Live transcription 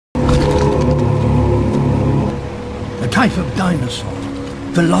type of dinosaur,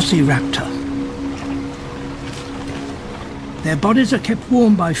 Velociraptor. Their bodies are kept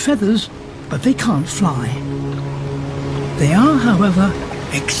warm by feathers, but they can't fly. They are, however,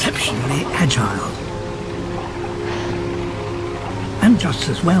 exceptionally agile. And just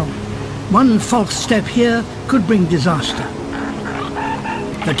as well. One false step here could bring disaster.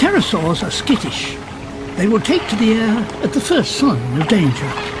 The pterosaurs are skittish. They will take to the air at the first sign of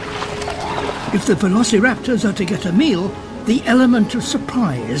danger. If the velociraptors are to get a meal, the element of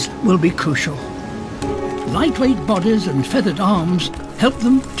surprise will be crucial. Lightweight bodies and feathered arms help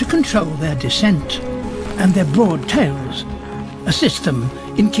them to control their descent, and their broad tails assist them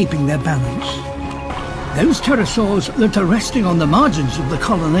in keeping their balance. Those pterosaurs that are resting on the margins of the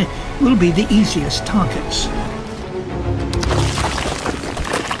colony will be the easiest targets.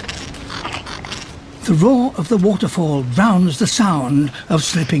 The roar of the waterfall drowns the sound of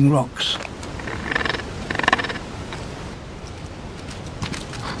slipping rocks.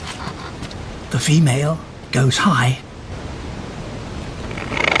 The female goes high.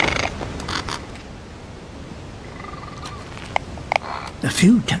 The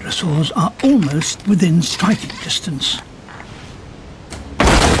few pterosaurs are almost within striking distance.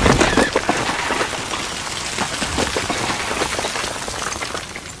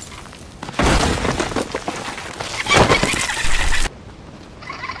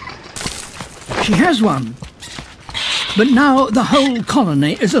 She has one, but now the whole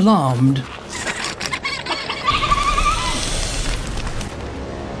colony is alarmed.